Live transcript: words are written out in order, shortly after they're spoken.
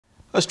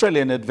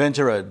Australian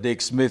adventurer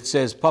Dick Smith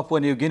says Papua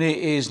New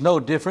Guinea is no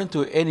different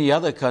to any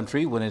other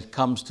country when it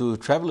comes to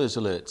travellers'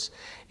 alerts.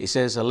 He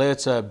says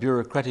alerts are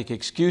bureaucratic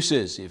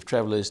excuses. If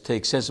travellers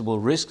take sensible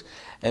risks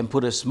and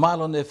put a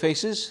smile on their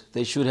faces,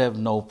 they should have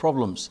no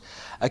problems.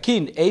 A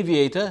keen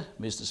aviator,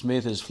 Mr.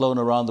 Smith has flown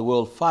around the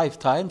world 5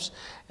 times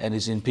and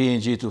is in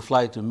PNG to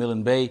fly to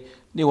Milne Bay,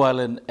 New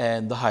Ireland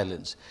and the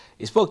Highlands.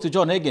 He spoke to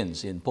John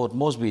Eggins in Port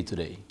Moresby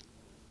today.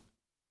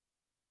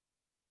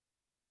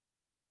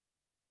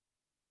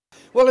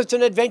 Well, it's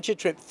an adventure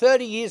trip.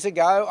 30 years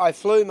ago, I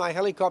flew my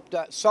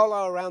helicopter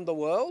solo around the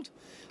world.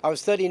 I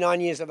was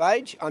 39 years of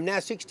age. I'm now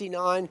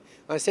 69.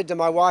 I said to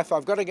my wife,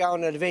 I've got to go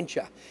on an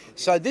adventure.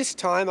 So this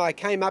time I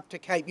came up to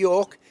Cape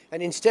York,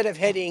 and instead of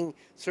heading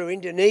through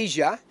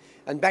Indonesia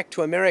and back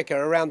to America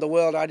around the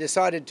world, I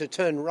decided to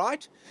turn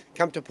right,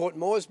 come to Port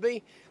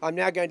Moresby. I'm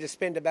now going to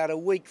spend about a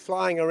week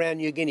flying around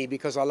New Guinea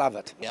because I love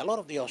it. A lot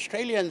of the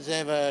Australians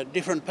have a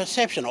different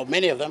perception, or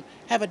many of them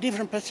have a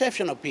different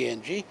perception of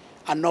PNG,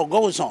 and no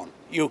goes on.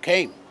 You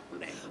came.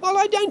 Well,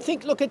 I don't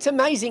think, look, it's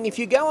amazing. If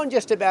you go on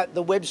just about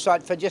the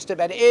website for just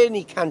about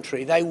any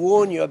country, they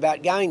warn you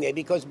about going there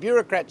because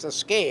bureaucrats are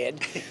scared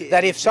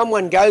that if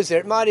someone goes there,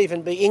 it might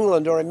even be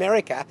England or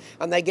America,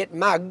 and they get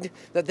mugged,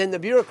 that then the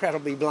bureaucrat will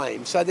be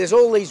blamed. So there's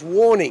all these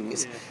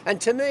warnings. Yeah.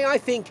 And to me, I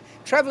think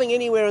travelling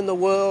anywhere in the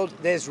world,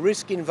 there's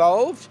risk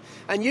involved,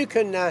 and you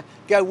can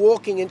go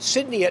walking in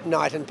Sydney at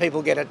night and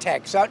people get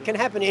attacked. So it can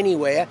happen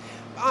anywhere.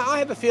 I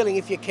have a feeling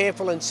if you're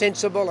careful and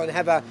sensible and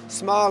have a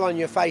smile on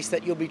your face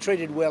that you'll be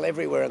treated well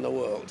everywhere in the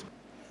world.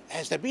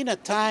 Has there been a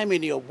time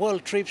in your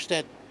world trips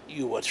that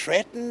you were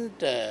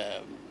threatened,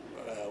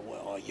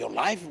 or your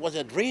life was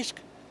at risk?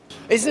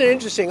 Isn't it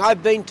interesting?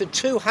 I've been to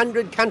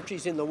 200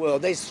 countries in the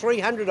world. There's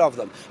 300 of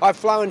them. I've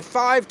flown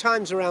 5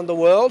 times around the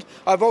world.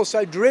 I've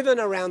also driven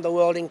around the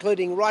world,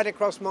 including right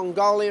across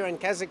Mongolia and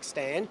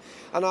Kazakhstan,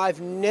 and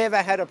I've never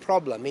had a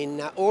problem.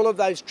 In all of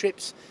those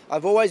trips,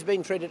 I've always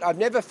been treated. I've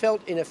never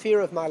felt in a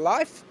fear of my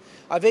life.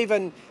 I've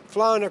even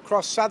flown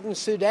across southern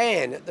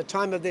Sudan at the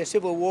time of their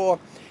civil war,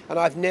 and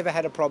I've never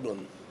had a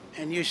problem.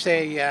 And you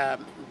say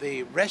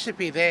the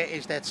recipe there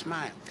is that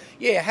smile.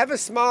 Yeah, have a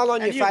smile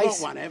on your face. And you've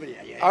got one, haven't you?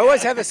 Yeah. I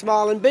always have a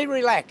smile and be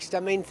relaxed. I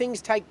mean,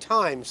 things take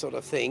time sort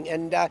of thing.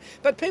 And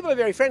but people are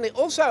very friendly.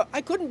 Also,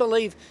 I couldn't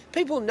believe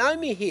people know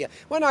me here.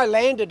 When I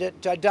landed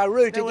at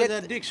Daru there was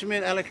a Dick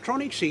Smith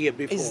Electronics here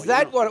before. Is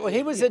that what? Well,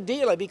 he was a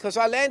dealer because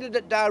I landed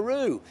at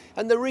Daru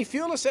and the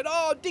refueler said,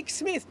 oh, Dick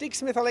Smith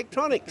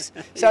Electronics.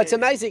 So yeah. It's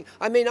amazing.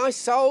 I mean, I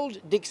sold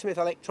Dick Smith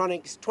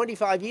Electronics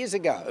 25 years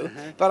ago,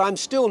 but I'm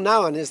still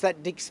known as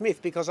that Dick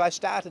Smith because I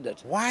started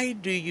it. Why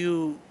do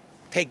you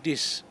take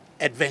this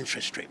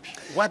adventurous trips?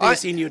 What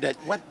is in you that,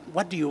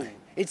 what do you...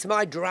 It's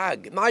my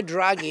drug. My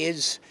drug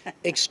is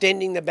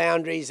extending the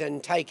boundaries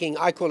and taking,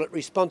 I call it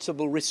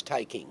responsible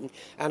risk-taking.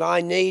 And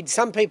I need,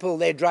 some people,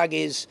 their drug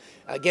is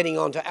getting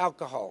onto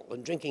alcohol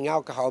and drinking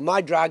alcohol.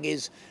 My drug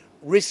is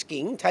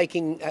risking,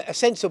 taking a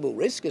sensible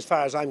risk as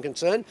far as I'm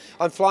concerned.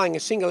 I'm flying a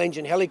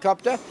single-engine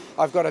helicopter.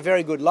 I've got a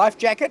very good life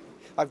jacket.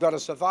 I've got a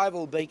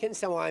survival beacon,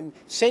 so I'm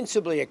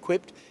sensibly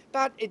equipped.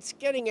 But it's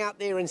getting out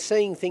there and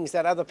seeing things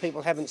that other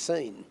people haven't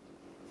seen.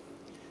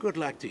 Good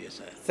luck to you,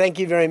 sir. Thank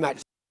you very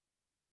much.